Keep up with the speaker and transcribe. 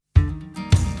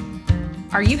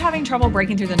Are you having trouble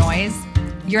breaking through the noise?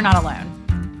 You're not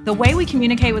alone. The way we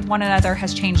communicate with one another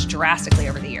has changed drastically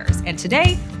over the years. And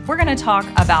today, we're going to talk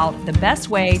about the best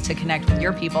way to connect with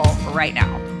your people right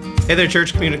now. Hey there,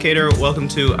 church communicator. Welcome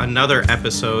to another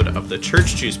episode of the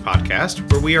Church Juice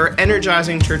podcast, where we are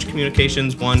energizing church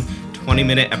communications one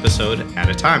 20-minute episode at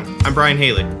a time. I'm Brian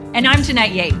Haley. And I'm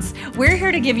Jeanette Yates. We're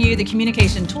here to give you the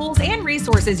communication tools and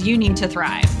resources you need to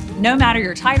thrive, no matter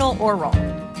your title or role.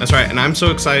 That's right, and I'm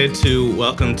so excited to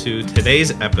welcome to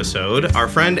today's episode our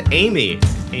friend Amy.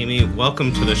 Amy,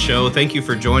 welcome to the show. Thank you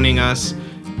for joining us.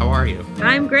 How are you?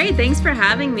 I'm great. Thanks for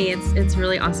having me. It's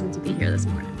really awesome to be here this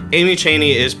morning. Amy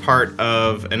Chaney is part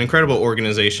of an incredible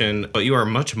organization, but you are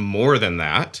much more than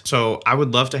that. So I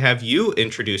would love to have you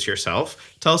introduce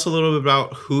yourself. Tell us a little bit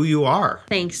about who you are.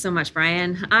 Thanks so much,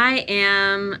 Brian. I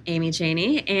am Amy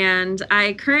Chaney, and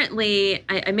I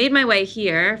made my way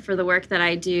here for the work that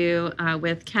I do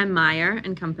with Kem Meyer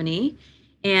and Company.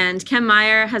 And Kem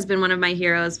Meyer has been one of my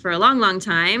heroes for a long, long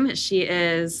time. She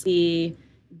is the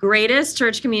greatest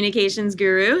church communications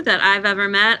guru that I've ever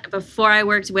met. Before I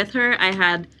worked with her, I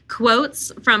had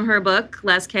quotes from her book,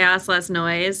 Less Chaos, Less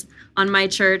Noise, on my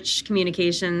church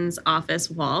communications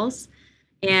office walls.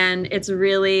 And it's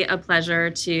really a pleasure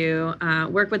to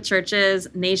work with churches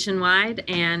nationwide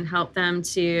and help them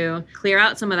to clear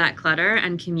out some of that clutter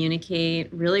and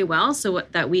communicate really well so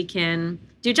that we can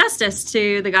do justice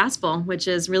to the gospel, which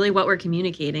is really what we're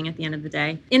communicating at the end of the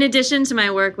day. In addition to my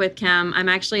work with Kem, I'm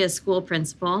actually a school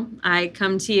principal. I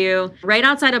come to you right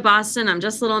outside of Boston. I'm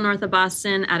just a little north of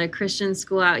Boston at a Christian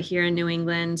school out here in New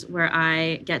England, where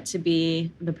I get to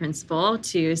be the principal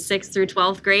to 6th through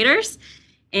 12th graders.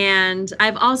 And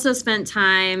I've also spent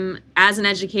time as an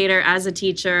educator, as a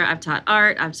teacher. I've taught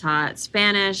art, I've taught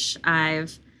Spanish. I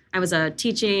was a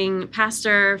teaching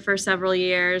pastor for several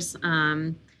years.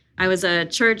 I was a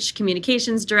church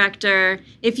communications director.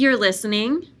 If you're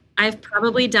listening, I've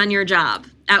probably done your job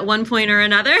at one point or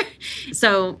another.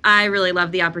 So I really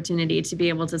love the opportunity to be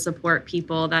able to support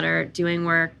people that are doing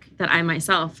work that I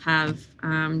myself have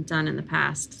done in the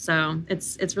past. So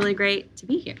it's really great to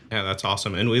be here. Yeah, that's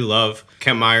awesome. And we love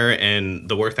Kem Meyer and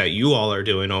the work that you all are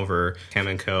doing over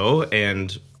Kem & Co.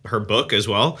 and her book as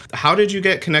well. How did you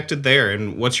get connected there,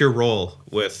 and what's your role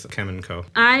with Kem & Co.?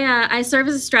 I serve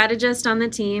as a strategist on the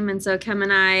team, and so Kem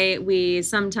and I, we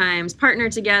sometimes partner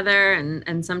together,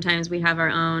 and sometimes we have our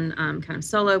own kind of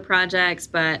solo projects,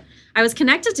 but I was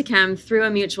connected to Kem through a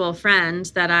mutual friend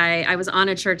that I was on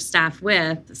a church staff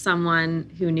with, someone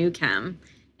who knew Kem.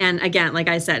 And again, like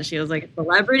I said, she was like a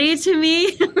celebrity to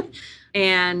me.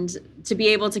 And to be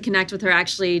able to connect with her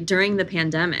actually during the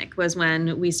pandemic was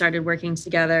when we started working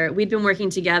together. We'd been working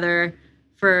together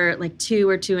for like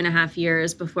 2.5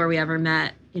 years before we ever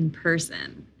met in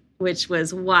person, which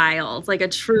was wild, like a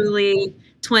truly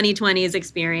 2020s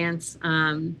experience.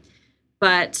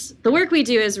 But the work we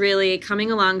do is really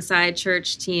coming alongside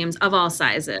church teams of all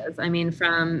sizes. I mean,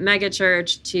 from mega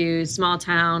church to small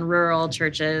town, rural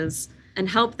churches, and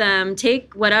help them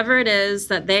take whatever it is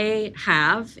that they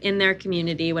have in their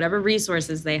community, whatever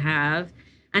resources they have,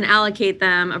 and allocate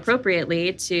them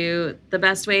appropriately to the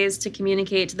best ways to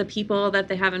communicate to the people that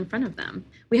they have in front of them.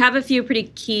 We have a few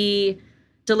pretty key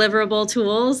deliverable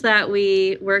tools that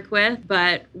we work with,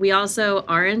 but we also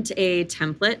aren't a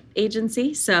template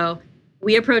agency. So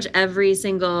we approach every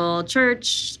single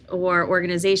church or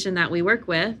organization that we work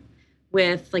with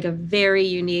like a very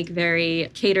unique, very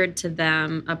catered to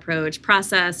them approach,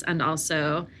 process, and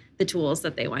also the tools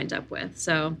that they wind up with.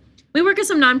 So we work with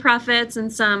some nonprofits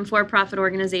and some for-profit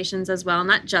organizations as well,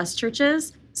 not just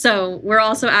churches. So we're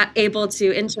also able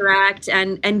to interact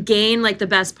and gain like the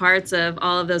best parts of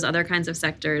all of those other kinds of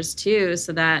sectors too,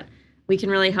 so that we can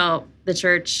really help the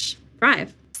church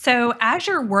thrive. So as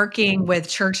you're working with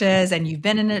churches and you've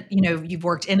been in it, you've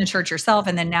worked in a church yourself,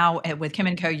 and then now with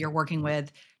Kem & Co., you're working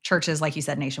with churches, like you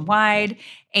said, nationwide.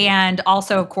 And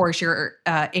also, of course, you're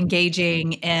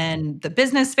engaging in the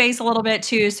business space a little bit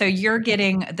too. So you're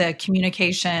getting the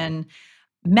communication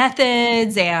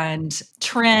methods and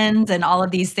trends and all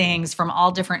of these things from all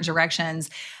different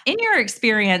directions. In your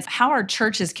experience, how are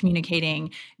churches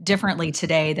communicating differently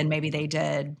today than maybe they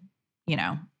did,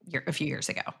 a few years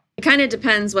ago? It kind of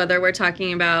depends whether we're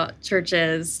talking about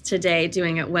churches today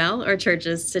doing it well or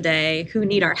churches today who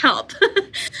need our help.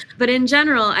 But in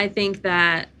general, I think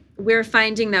that we're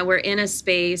finding that we're in a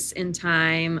space in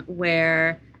time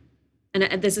where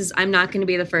and this is, I'm not going to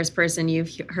be the first person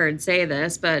you've heard say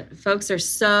this, but folks are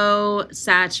so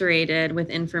saturated with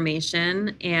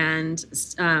information and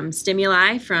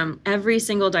stimuli from every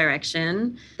single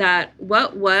direction that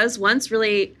what was once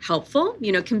really helpful,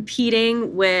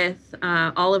 competing with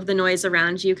all of the noise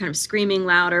around you, kind of screaming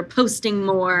louder, posting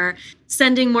more,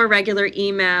 sending more regular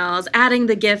emails, adding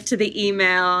the gift to the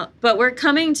email. But we're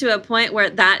coming to a point where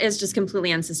that is just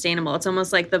completely unsustainable. It's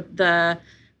almost like the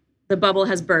bubble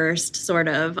has burst sort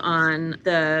of on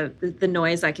the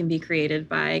noise that can be created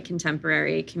by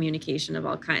contemporary communication of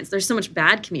all kinds. There's so much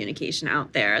bad communication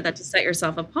out there that to set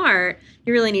yourself apart,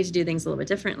 you really need to do things a little bit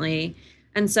differently.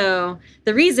 And so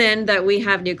the reason that we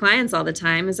have new clients all the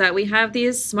time is that we have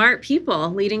these smart people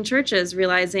leading churches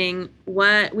realizing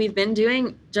what we've been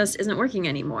doing just isn't working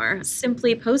anymore.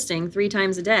 Simply posting 3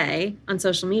 times a day on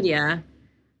social media,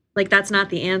 like, that's not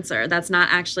the answer. That's not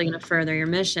actually going to further your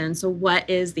mission. So what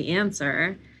is the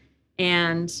answer?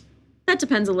 And that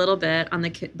depends a little bit on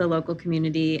the local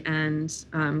community and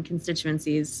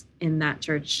constituencies in that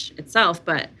church itself.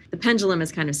 But the pendulum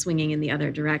is kind of swinging in the other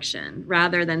direction.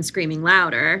 Rather than screaming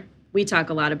louder, we talk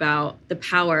a lot about the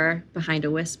power behind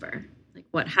a whisper. Like,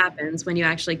 what happens when you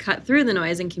actually cut through the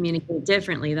noise and communicate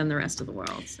differently than the rest of the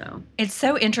world. So it's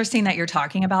so interesting that you're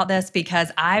talking about this,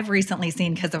 because I've recently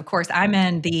seen, because of course I'm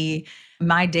in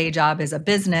my day job is a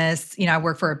business, I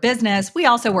work for a business. We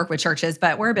also work with churches,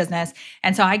 but we're a business.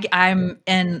 And so I'm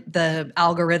in the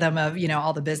algorithm of,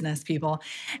 all the business people.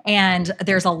 And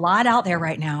there's a lot out there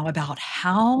right now about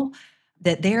how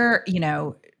that they're,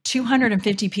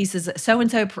 250 pieces,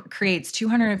 so-and-so creates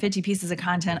 250 pieces of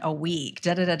content a week,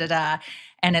 da, da, da, da, da.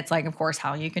 And it's like, of course,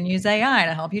 how you can use AI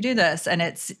to help you do this. And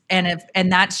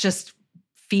that's just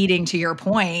feeding to your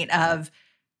point of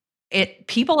it.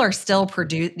 People are still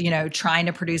trying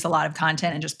to produce a lot of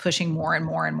content and just pushing more and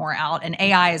more and more out. And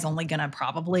AI is only going to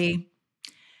probably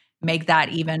make that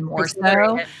even more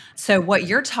so. So what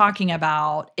you're talking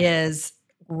about is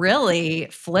really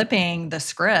flipping the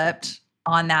script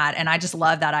on that. And I just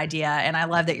love that idea. And I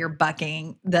love that you're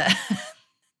bucking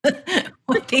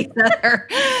what these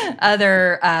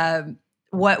other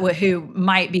who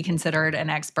might be considered an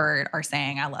expert are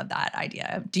saying. I love that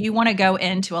idea. Do you want to go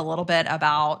into a little bit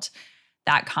about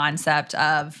that concept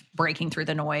of breaking through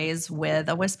the noise with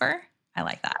a whisper? I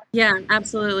like that. Yeah,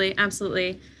 absolutely.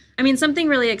 Absolutely. I mean, something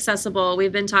really accessible.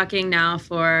 We've been talking now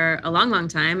for a long, long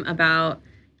time about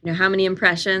how many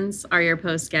impressions are your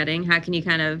posts getting? How can you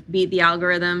kind of beat the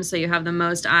algorithm so you have the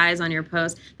most eyes on your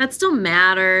post? That still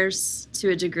matters to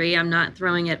a degree. I'm not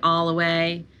throwing it all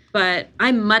away, but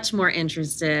I'm much more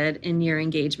interested in your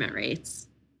engagement rates.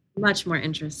 Much more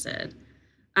interested.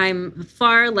 I'm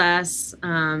far less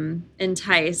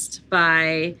enticed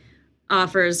by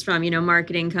offers from,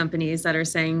 marketing companies that are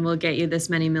saying, we'll get you this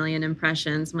many million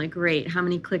impressions. I'm like, great. How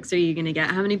many clicks are you going to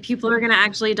get? How many people are going to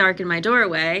actually darken my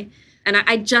doorway? And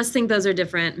I just think those are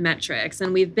different metrics.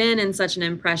 And we've been in such an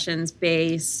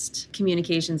impressions-based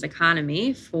communications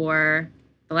economy for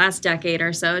the last decade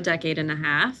or so, decade and a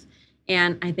half.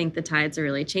 And I think the tides are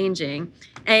really changing.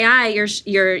 AI,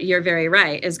 you're very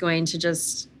right, is going to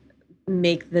just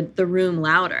make the room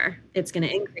louder. It's going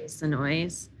to increase the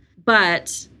noise.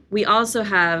 But we also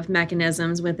have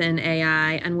mechanisms within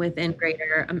AI and within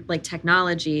greater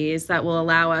technologies that will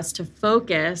allow us to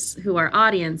focus who our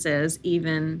audience is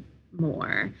even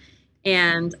more.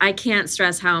 And I can't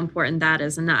stress how important that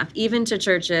is enough. Even to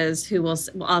churches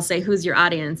I'll say, who's your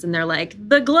audience? And they're like,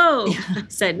 the globe. I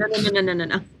said, no.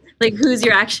 Like, who's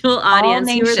your actual audience?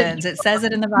 All nations. It says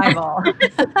it in the Bible.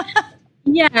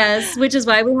 Yes, which is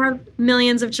why we have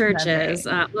millions of churches,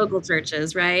 local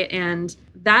churches, right? And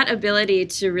that ability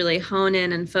to really hone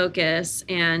in and focus,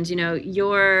 and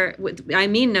I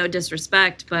mean no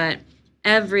disrespect, but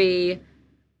every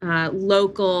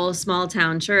local small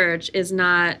town church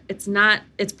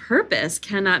its purpose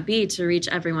cannot be to reach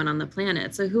everyone on the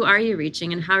planet. So who are you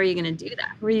reaching, and how are you going to do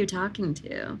that? Who are you talking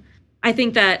to? I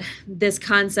think that this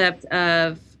concept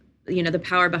of the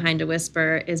power behind a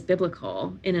whisper is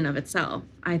biblical in and of itself.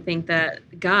 I think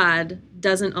that God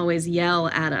doesn't always yell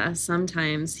at us.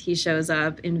 Sometimes he shows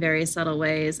up in very subtle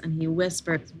ways, and he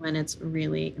whispers when it's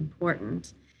really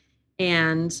important.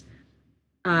 And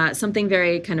something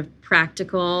very kind of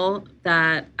practical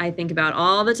that I think about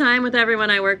all the time with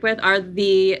everyone I work with are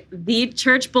the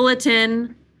church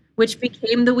bulletin, which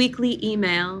became the weekly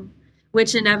email,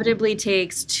 which inevitably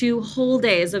takes 2 whole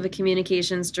days of a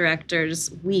communications director's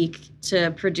week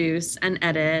to produce and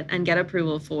edit and get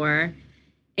approval for.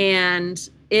 And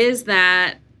is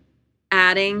that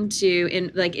adding to,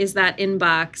 is that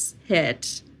inbox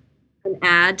hit an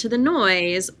add to the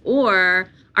noise, or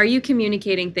are you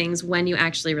communicating things when you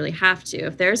actually really have to?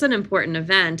 If there's an important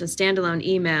event, a standalone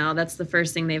email, that's the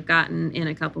first thing they've gotten in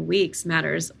a couple weeks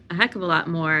matters a heck of a lot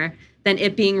more than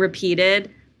it being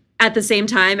repeated at the same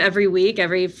time every week,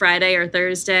 every Friday or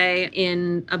Thursday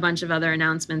in a bunch of other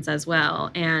announcements as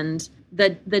well. And the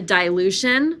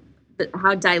dilution,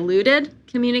 how diluted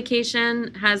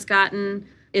communication has gotten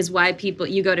is why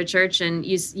you go to church and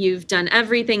you've done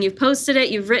everything. You've posted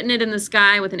it, you've written it in the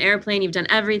sky with an airplane, you've done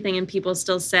everything, and people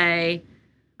still say,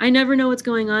 I never know what's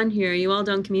going on here. You all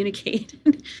don't communicate.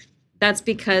 That's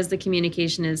because the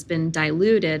communication has been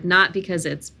diluted, not because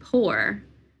it's poor,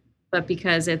 but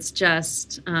because it's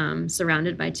just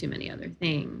surrounded by too many other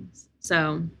things.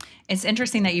 So it's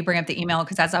interesting that you bring up the email,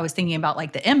 because as I was thinking about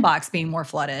like the inbox being more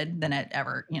flooded than it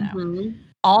ever,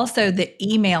 Also, the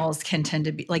emails can tend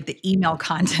to be like the email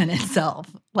content itself.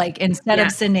 Like instead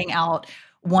of sending out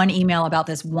one email about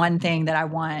this one thing that I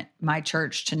want my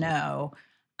church to know,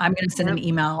 I'm going to send an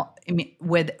email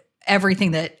with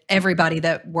everything that everybody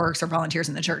that works or volunteers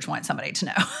in the church wants somebody to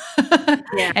know.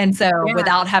 And so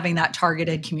without having that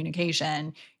targeted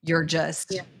communication, you're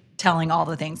just telling all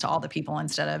the things to all the people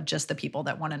instead of just the people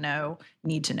that want to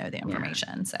need to know the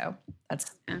information. So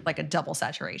that's like a double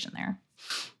saturation there.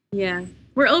 Yeah,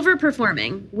 we're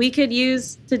overperforming. We could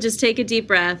use to just take a deep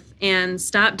breath and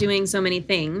stop doing so many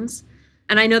things.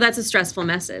 And I know that's a stressful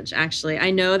message, actually.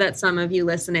 I know that some of you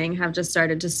listening have just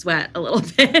started to sweat a little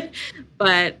bit,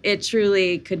 but it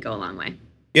truly could go a long way.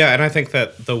 Yeah, and I think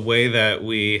that the way that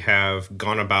we have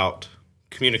gone about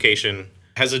communication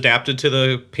has adapted to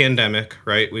the pandemic,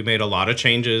 right? We made a lot of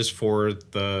changes for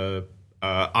the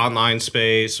online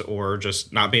space or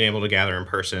just not being able to gather in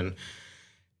person.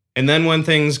 And then when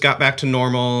things got back to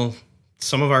normal,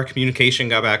 some of our communication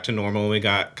got back to normal. We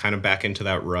got kind of back into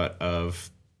that rut of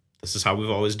this is how we've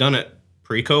always done it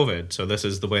pre-COVID. So this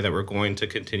is the way that we're going to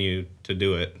continue to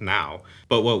do it now.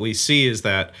 But what we see is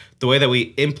that the way that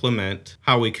we implement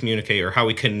how we communicate or how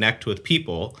we connect with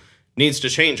people needs to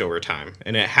change over time.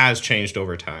 And it has changed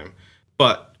over time.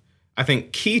 But I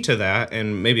think key to that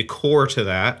and maybe core to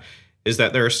that is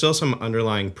that there are still some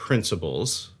underlying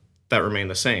principles that remain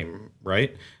the same,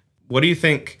 right? What do you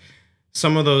think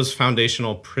some of those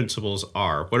foundational principles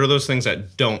are? What are those things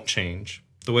that don't change?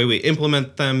 The way we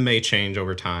implement them may change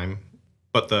over time,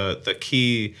 but the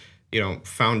key,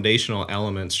 foundational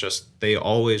elements they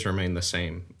always remain the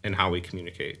same in how we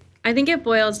communicate. I think it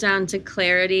boils down to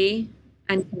clarity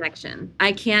and connection.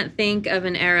 I can't think of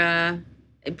an era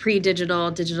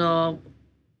pre-digital, digital,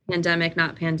 pandemic,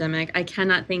 not pandemic. I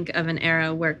cannot think of an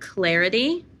era where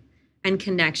clarity and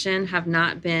connection have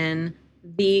not been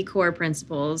the core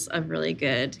principles of really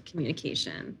good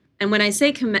communication. And when I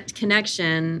say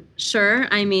connection, sure,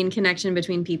 I mean connection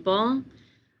between people.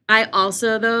 I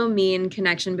also, though, mean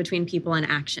connection between people and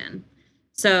action.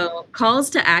 So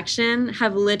calls to action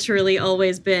have literally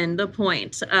always been the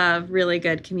point of really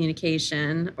good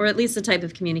communication, or at least the type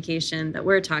of communication that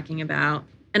we're talking about.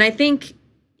 And I think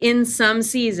in some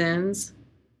seasons,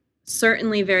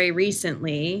 certainly very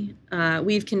recently,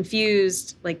 we've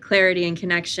confused like clarity and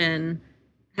connection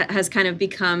has kind of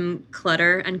become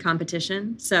clutter and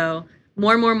competition. So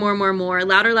more,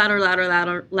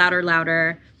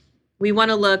 louder. We want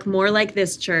to look more like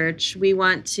this church. We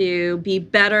want to be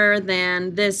better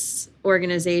than this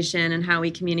organization and how we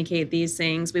communicate these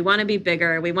things. We want to be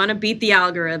bigger. We want to beat the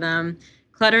algorithm.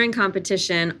 Clutter and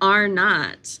competition are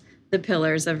not the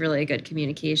pillars of really good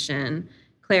communication.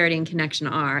 Clarity and connection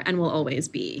are and will always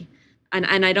be. And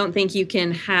I don't think you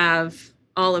can have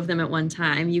all of them at one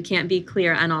time. You can't be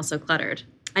clear and also cluttered.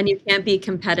 And you can't be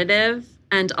competitive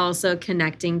and also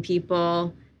connecting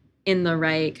people in the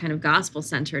right kind of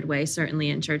gospel-centered way, certainly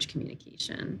in church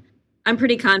communication. I'm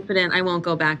pretty confident I won't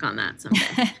go back on that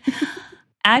someday.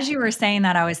 As you were saying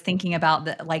that, I was thinking about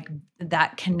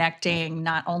that connecting,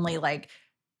 not only like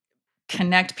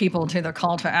connect people to the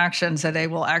call to action so they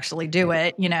will actually do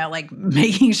it, like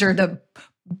making sure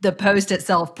the post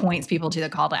itself points people to the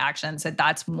call to action. So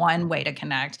that's one way to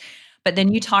connect. But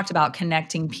then you talked about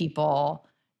connecting people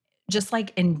just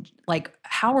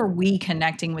how are we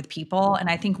connecting with people? And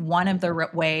I think one of the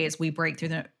ways we break through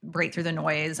the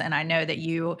noise, and I know that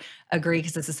you agree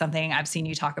because this is something I've seen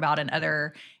you talk about in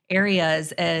other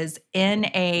areas, is in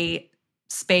a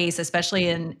space, especially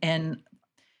in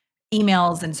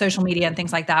emails and social media and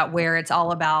things like that, where it's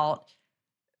all about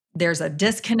there's a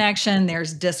disconnection,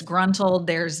 there's disgruntled,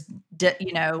 there's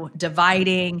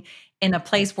dividing. In a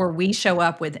place where we show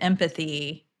up with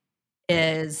empathy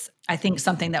is, I think,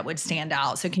 something that would stand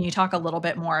out. So can you talk a little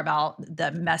bit more about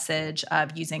the message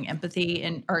of using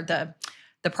empathy or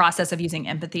the process of using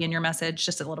empathy in your message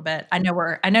just a little bit? I know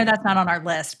that's not on our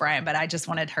list, Brian, but I just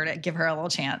wanted her to give her a little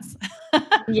chance.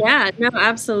 Yeah, no,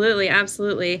 absolutely,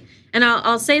 absolutely. And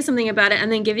I'll say something about it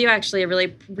and then give you actually a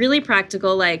really, really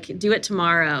practical, like do it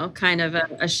tomorrow kind of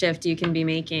a shift you can be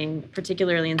making,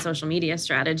 particularly in social media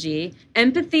strategy.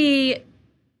 Empathy,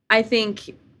 I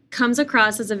think, comes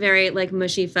across as a very like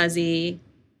mushy, fuzzy,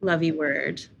 lovey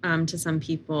word to some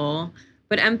people.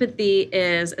 But empathy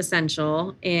is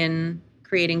essential in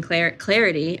creating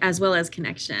clarity as well as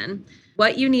connection.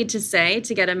 What you need to say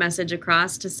to get a message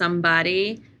across to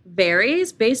somebody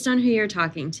varies based on who you're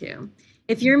talking to.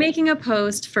 If you're making a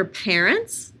post for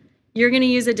parents, you're going to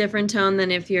use a different tone than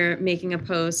if you're making a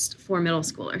post for middle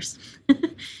schoolers.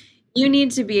 You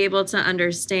need to be able to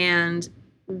understand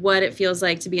what it feels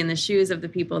like to be in the shoes of the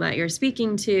people that you're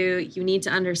speaking to. You need to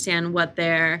understand what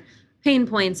their pain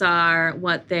points are,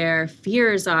 what their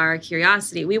fears are,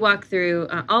 curiosity. We walk through,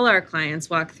 all our clients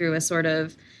walk through a sort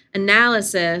of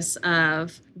analysis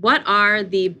of what are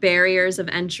the barriers of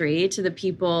entry to the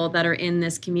people that are in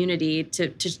this community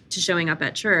to showing up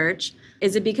at church.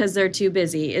 Is it because they're too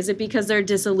busy? Is it because they're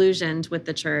disillusioned with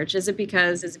the church? Is it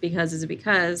because?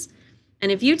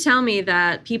 And if you tell me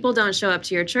that people don't show up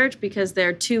to your church because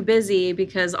they're too busy,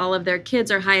 because all of their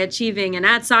kids are high achieving and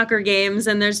at soccer games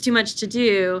and there's too much to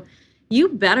do, you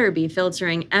better be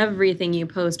filtering everything you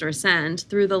post or send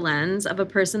through the lens of a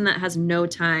person that has no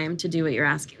time to do what you're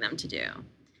asking them to do.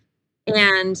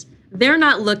 And they're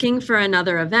not looking for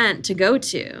another event to go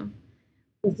to.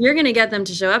 If you're going to get them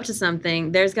to show up to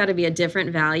something, there's got to be a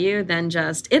different value than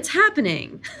just, it's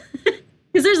happening.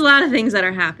 Because there's a lot of things that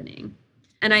are happening.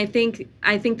 And I think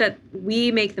that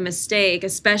we make the mistake,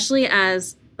 especially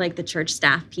as like the church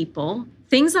staff people,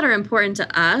 things that are important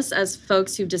to us as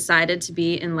folks who've decided to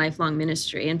be in lifelong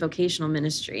ministry and vocational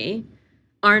ministry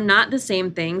are not the same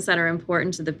things that are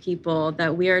important to the people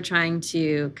that we are trying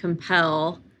to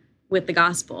compel with the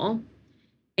gospel.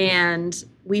 And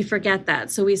we forget that.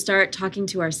 So we start talking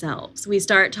to ourselves. We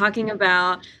start talking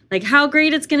about like how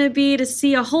great it's going to be to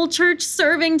see a whole church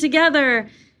serving together.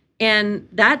 And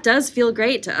that does feel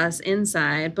great to us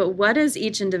inside. But what is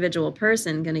each individual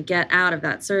person going to get out of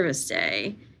that service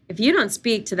day? If you don't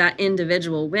speak to that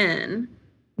individual win,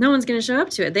 no one's going to show up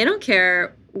to it. They don't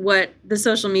care what the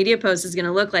social media post is going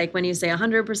to look like when you say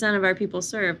 100% of our people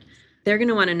served. They're going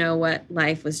to want to know what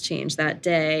life was changed that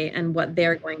day and what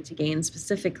they're going to gain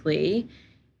specifically.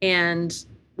 And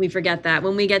we forget that.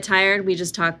 When we get tired, we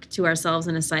just talk to ourselves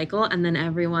in a cycle, and then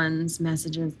everyone's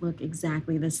messages look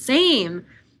exactly the same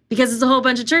because it's a whole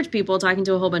bunch of church people talking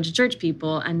to a whole bunch of church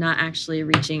people and not actually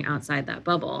reaching outside that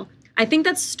bubble. I think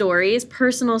that stories,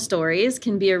 personal stories,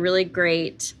 can be a really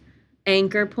great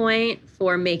anchor point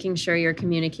for making sure your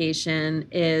communication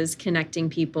is connecting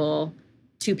people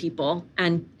to people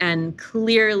and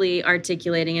clearly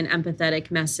articulating an empathetic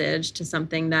message to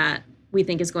something that we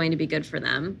think is going to be good for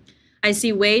them. I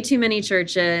see way too many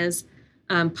churches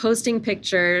posting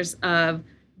pictures of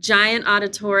giant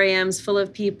auditoriums full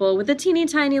of people with a teeny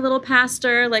tiny little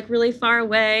pastor, like really far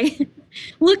away.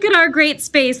 Look at our great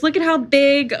space. Look at how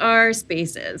big our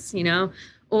space is, you know?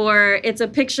 Or it's a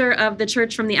picture of the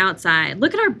church from the outside.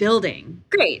 Look at our building.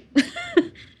 Great.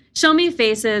 Show me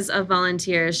faces of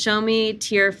volunteers. Show me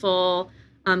tearful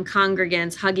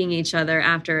congregants hugging each other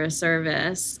after a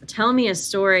service. Tell me a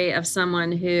story of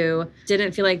someone who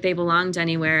didn't feel like they belonged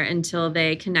anywhere until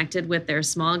they connected with their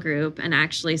small group and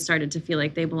actually started to feel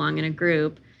like they belong in a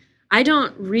group. I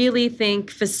don't really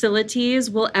think facilities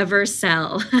will ever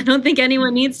sell. I don't think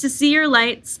anyone needs to see your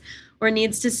lights or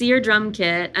needs to see your drum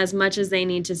kit as much as they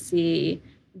need to see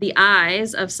the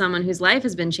eyes of someone whose life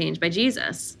has been changed by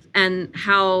Jesus, and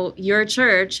how your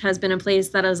church has been a place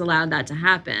that has allowed that to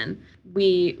happen.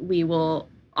 We will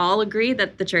all agree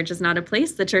that the church is not a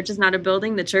place, the church is not a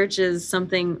building, the church is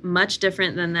something much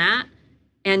different than that.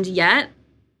 And yet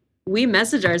we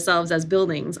message ourselves as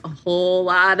buildings a whole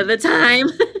lot of the time.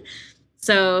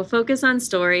 So focus on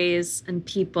stories and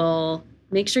people.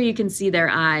 Make sure you can see their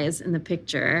eyes in the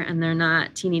picture and they're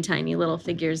not teeny tiny little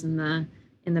figures in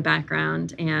the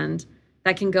background. And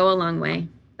that can go a long way.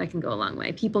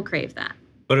 People crave that.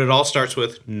 But it all starts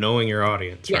with knowing your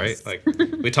audience, Yes. right? Like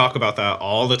we talk about that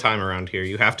all the time around here.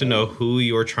 You have to know who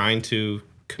you're trying to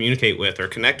communicate with or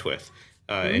connect with.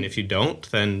 And if you don't,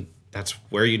 then that's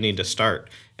where you need to start.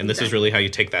 And this is really how you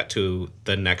take that to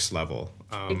the next level.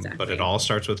 Exactly. But it all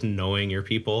starts with knowing your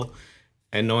people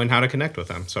and knowing how to connect with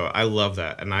them. So I love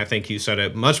that. And I think you said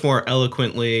it much more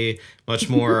eloquently, much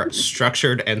more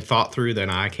structured and thought through than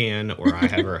I can or I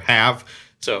ever have.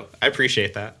 So I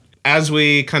appreciate that. as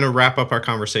we kind of wrap up our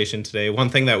conversation today, one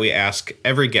thing that we ask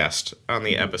every guest on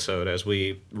the episode as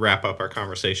we wrap up our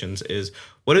conversations is,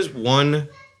 what is one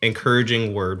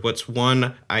encouraging word? What's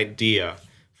one idea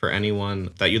for anyone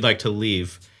that you'd like to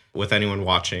leave with anyone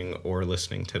watching or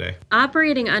listening today?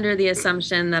 Operating under the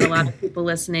assumption that a lot of people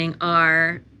listening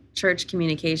are church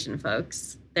communication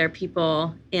folks. They're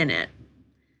people in it,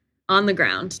 on the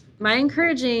ground. My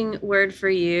encouraging word for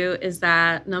you is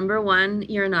that, number one,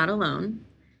 you're not alone.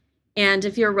 And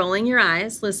if you're rolling your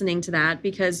eyes listening to that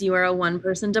because you are a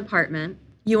one-person department,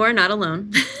 you are not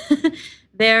alone.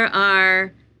 There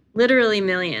are literally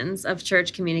millions of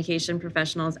church communication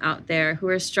professionals out there who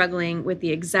are struggling with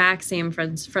the exact same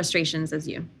frustrations as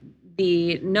you.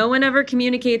 No one ever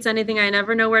communicates anything. I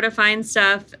never know where to find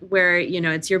stuff, where,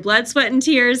 it's your blood, sweat, and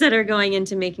tears that are going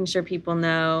into making sure people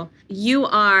know.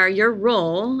 Your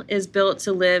role is built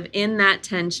to live in that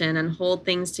tension and hold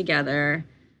things together.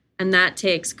 And that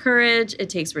takes courage, it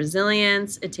takes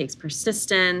resilience, it takes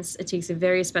persistence, it takes a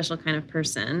very special kind of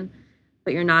person.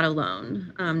 But you're not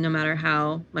alone, no matter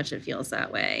how much it feels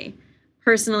that way.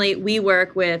 Personally, we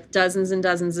work with dozens and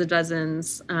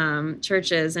dozens of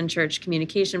churches and church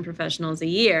communication professionals a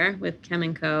year with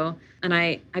Chem & Co. And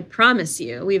I promise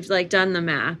you, we've done the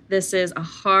math. This is a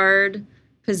hard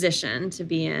position to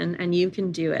be in, and you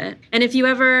can do it. And if you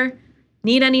ever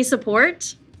need any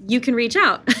support, you can reach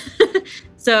out.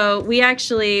 So we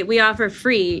offer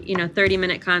free,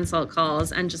 30-minute consult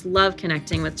calls, and just love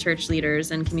connecting with church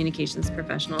leaders and communications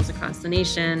professionals across the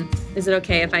nation. Is it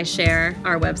okay if I share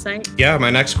our website? Yeah, my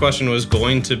next question was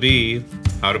going to be,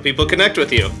 how do people connect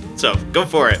with you? So go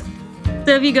for it.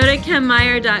 So if you go to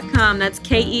kemmeyer.com, that's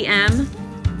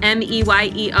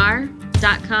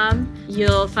KEMMEYER.com,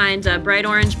 you'll find a bright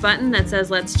orange button that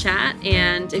says Let's Chat.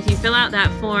 And if you fill out that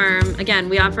form, again,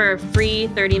 we offer free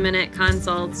 30-minute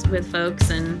consults with folks,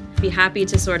 and be happy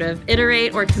to sort of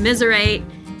iterate or commiserate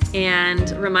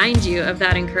and remind you of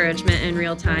that encouragement in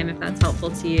real time if that's helpful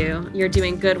to you. You're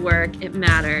doing good work, it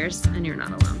matters, and you're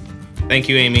not alone. Thank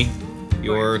you, Amy.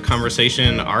 Our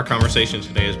conversation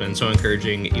today has been so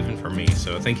encouraging, even for me.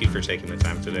 So thank you for taking the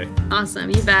time today.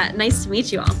 Awesome, you bet. Nice to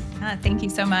meet you all. Thank you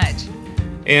so much.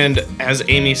 And as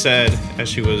Amy said, as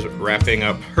she was wrapping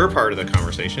up her part of the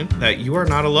conversation, that you are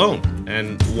not alone.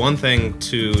 And one thing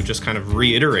to just kind of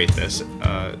reiterate this,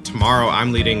 tomorrow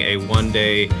I'm leading a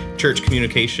one-day church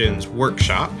communications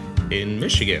workshop in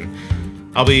Michigan.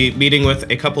 I'll be meeting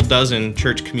with a couple dozen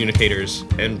church communicators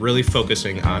and really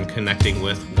focusing on connecting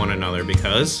with one another,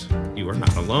 because you are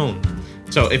not alone.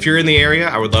 So if you're in the area,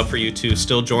 I would love for you to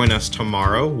still join us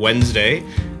tomorrow, Wednesday,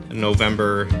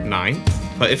 November 9th.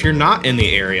 But if you're not in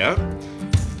the area,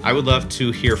 I would love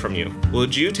to hear from you.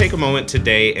 Would you take a moment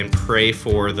today and pray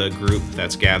for the group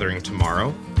that's gathering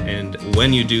tomorrow? And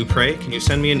when you do pray, can you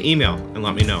send me an email and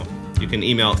let me know? You can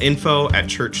email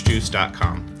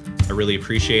info@churchjuice.com. I really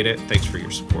appreciate it. Thanks for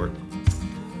your support.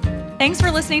 Thanks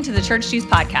for listening to the Church Juice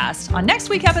podcast. On next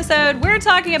week's episode, we're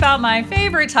talking about my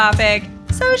favorite topic,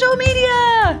 social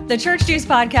media. The Church Juice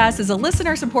podcast is a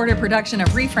listener-supported production of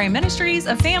Reframe Ministries,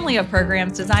 a family of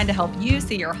programs designed to help you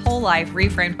see your whole life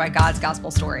reframed by God's gospel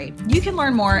story. You can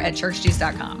learn more at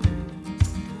churchjuice.com.